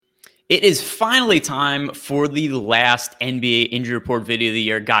It is finally time for the last NBA injury report video of the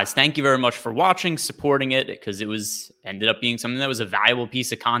year. Guys, thank you very much for watching, supporting it, because it ended up being something that was a valuable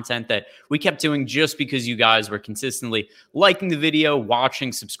piece of content that we kept doing just because you guys were consistently liking the video,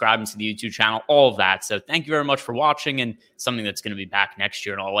 watching, subscribing to the YouTube channel, all of that. So thank you very much for watching, and something that's going to be back next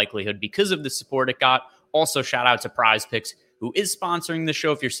year in all likelihood because of the support it got. Also, shout out to Prize Picks, who is sponsoring the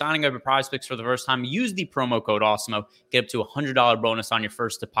show. If you're signing up at Prize Picks for the first time, use the promo code Awesemo. Get up to a $100 bonus on your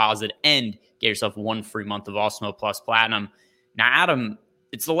first deposit and get yourself one free month of Awesemo Plus Platinum. Now, Adam,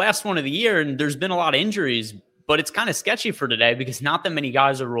 it's the last one of the year, and there's been a lot of injuries, but it's kind of sketchy for today because not that many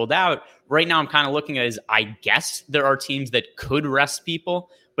guys are ruled out. Right now, I'm kind of looking at it as I guess there are teams that could rest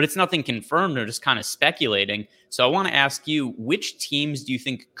people, but it's nothing confirmed. They're just kind of speculating. So I want to ask you, which teams do you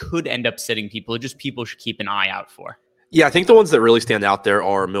think could end up sitting people, or just people should keep an eye out for? Yeah, I think the ones that really stand out there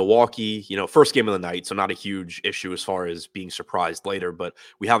are Milwaukee, first game of the night, so not a huge issue as far as being surprised later, but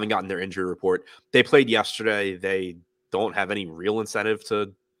we haven't gotten their injury report. They played yesterday. They don't have any real incentive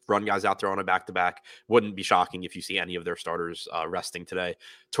to run guys out there on a back-to-back. Wouldn't be shocking if you see any of their starters resting today.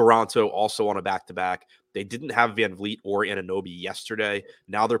 Toronto also on a back-to-back. They didn't have Van Vliet or Anunoby yesterday.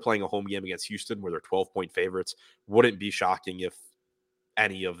 Now they're playing a home game against Houston where they're 12-point favorites. Wouldn't be shocking if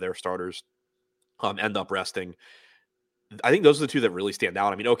any of their starters end up resting. I think those are the two that really stand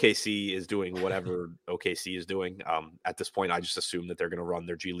out. I mean, OKC is doing whatever OKC is doing. At this point, I just assume that they're going to run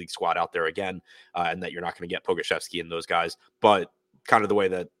their G League squad out there again, and that you're not going to get Pokusevski and those guys. But kind of the way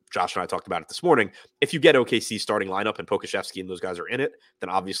that Josh and I talked about it this morning, if you get OKC starting lineup and Pokusevski and those guys are in it, then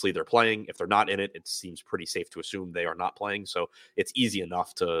obviously they're playing. If they're not in it, it seems pretty safe to assume they are not playing. So it's easy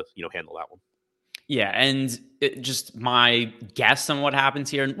enough to handle that one. Yeah, and just my guess on what happens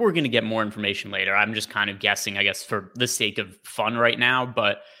here, and we're going to get more information later. I'm just kind of guessing, I guess, for the sake of fun right now.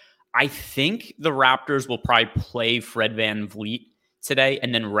 But I think the Raptors will probably play Fred Van Vliet today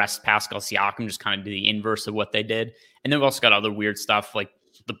and then rest Pascal Siakam, just kind of do the inverse of what they did. And then we've also got other weird stuff, like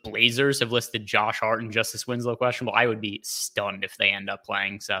the Blazers have listed Josh Hart and Justice Winslow questionable. I would be stunned if they end up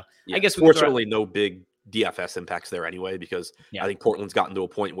playing. So yeah, I guess fortunately, no big DFS impacts there anyway, because I think Portland's gotten to a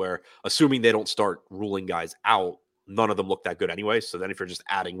point where, assuming they don't start ruling guys out, none of them look that good anyway. So then if you're just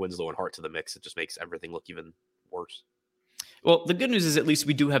adding Winslow and Hart to the mix, it just makes everything look even worse. Well, the good news is at least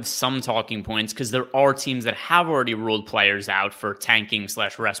we do have some talking points, because there are teams that have already ruled players out for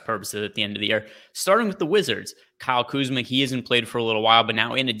tanking/rest purposes at the end of the year, starting with the Wizards. Kyle Kuzma, he hasn't played for a little while, but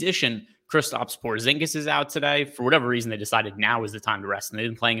now in addition, Kristaps Porzingis is out today. For whatever reason, they decided now is the time to rest, and they've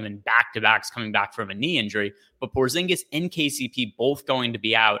been playing him in back-to-backs coming back from a knee injury. But Porzingis and KCP both going to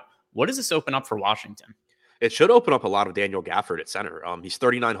be out. What does this open up for Washington? It should open up a lot of Daniel Gafford at center. He's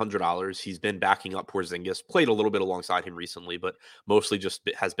 $3,900. He's been backing up Porzingis, played a little bit alongside him recently, but mostly just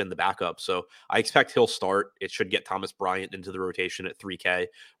has been the backup. So I expect he'll start. It should get Thomas Bryant into the rotation at 3K.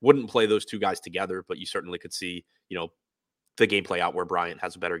 Wouldn't play those two guys together, but you certainly could see, the game play out where Bryant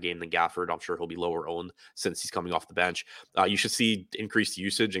has a better game than Gafford. I'm sure he'll be lower owned since he's coming off the bench. You should see increased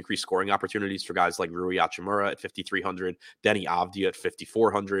usage, increased scoring opportunities for guys like Rui Hachimura at 5,300, Denny Avdia at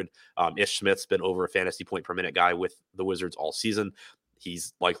 5,400. Ish Smith's been over a fantasy point per minute guy with the Wizards all season.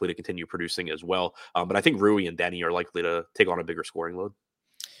 He's likely to continue producing as well. But I think Rui and Denny are likely to take on a bigger scoring load.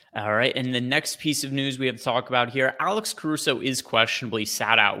 All right, and the next piece of news we have to talk about here, Alex Caruso is questionably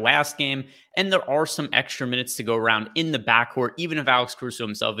sat out last game, and there are some extra minutes to go around in the backcourt. Even if Alex Caruso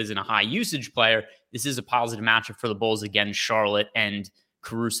himself isn't a high-usage player, this is a positive matchup for the Bulls against Charlotte, and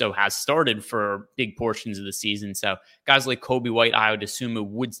Caruso has started for big portions of the season. So guys like Kobe White, I would assume it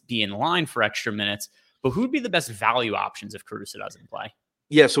would be in line for extra minutes, but who would be the best value options if Caruso doesn't play?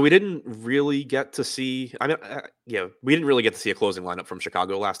 Yeah, so we didn't really get to see. We didn't really get to see a closing lineup from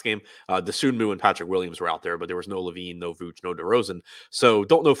Chicago last game. Dosunmu and Patrick Williams were out there, but there was no Levine, no Vooch, no DeRozan. So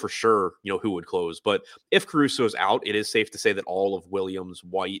don't know for sure, who would close. But if Caruso is out, it is safe to say that all of Williams,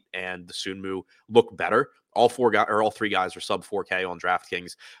 White, and Dosunmu look better. All three guys are sub 4K on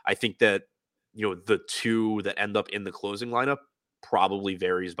DraftKings. I think that the two that end up in the closing lineup probably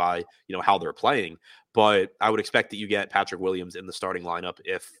varies by how they're playing, but I would expect that you get Patrick Williams in the starting lineup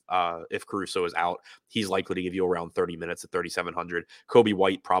if Caruso is out. He's likely to give you around 30 minutes at 3,700. Kobe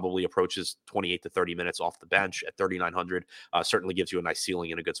White probably approaches 28 to 30 minutes off the bench at 3,900. Certainly gives you a nice ceiling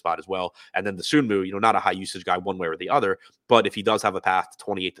in a good spot as well. And then the Dosunmu, not a high usage guy one way or the other, but if he does have a path to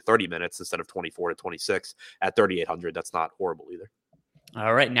 28 to 30 minutes instead of 24 to 26 at 3,800, that's not horrible either.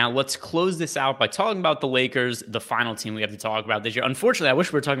 All right, now let's close this out by talking about the Lakers, the final team we have to talk about this year. Unfortunately, I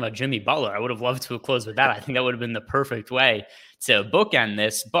wish we were talking about Jimmy Butler. I would have loved to have closed with that. I think that would have been the perfect way to bookend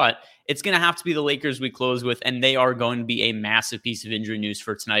this, but it's going to have to be the Lakers we close with, and they are going to be a massive piece of injury news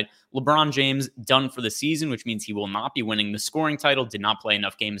for tonight. LeBron James done for the season, which means he will not be winning the scoring title, did not play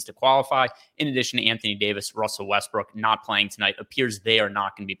enough games to qualify. In addition to Anthony Davis, Russell Westbrook not playing tonight. Appears they are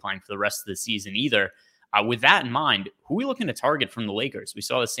not going to be playing for the rest of the season either. With that in mind, who are we looking to target from the Lakers? We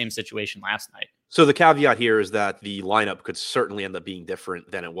saw the same situation last night. So the caveat here is that the lineup could certainly end up being different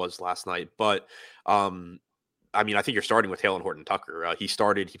than it was last night. But I mean, I think you're starting with Taylor Horton Tucker. He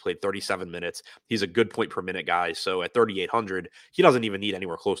played 37 minutes. He's a good point per minute guy. So at 3,800, he doesn't even need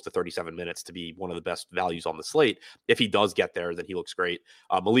anywhere close to 37 minutes to be one of the best values on the slate. If he does get there, then he looks great.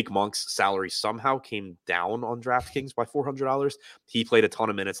 Malik Monk's salary somehow came down on DraftKings by $400. He played a ton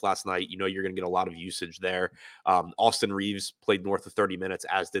of minutes last night. You know, you're going to get a lot of usage there. Austin Reeves played north of 30 minutes,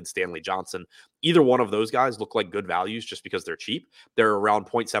 as did Stanley Johnson. Either one of those guys look like good values just because they're cheap. They're around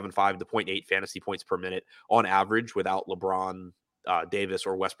 0.75 to 0.8 fantasy points per minute on average without LeBron, Davis,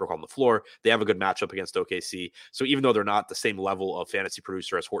 or Westbrook on the floor. They have a good matchup against OKC. So even though they're not the same level of fantasy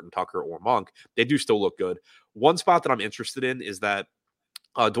producer as Horton Tucker or Monk, they do still look good. One spot that I'm interested in is that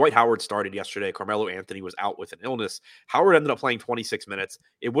Dwight Howard started yesterday. Carmelo Anthony was out with an illness. Howard ended up playing 26 minutes.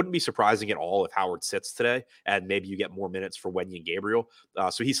 It wouldn't be surprising at all if Howard sits today, and maybe you get more minutes for Wendy and Gabriel.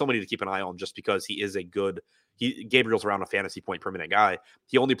 So he's somebody to keep an eye on just because he is Gabriel's around a fantasy point per minute guy.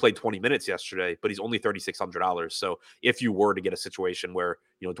 He only played 20 minutes yesterday, but he's only $3,600. So if you were to get a situation where,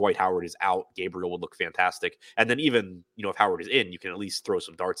 you know, Dwight Howard is out, Gabriel would look fantastic. And then even, you know, if Howard is in, you can at least throw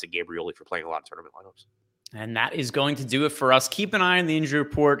some darts at Gabriel if you're playing a lot of tournament lineups. And that is going to do it for us. Keep an eye on the injury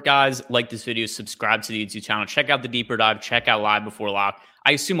report, guys. Like this video, subscribe to the YouTube channel, check out the deeper dive, check out Live Before Lock.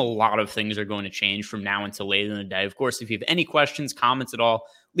 I assume a lot of things are going to change from now until later in the day. Of course, if you have any questions, comments at all,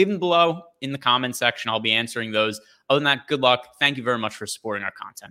 leave them below in the comment section. I'll be answering those. Other than that, good luck. Thank you very much for supporting our content.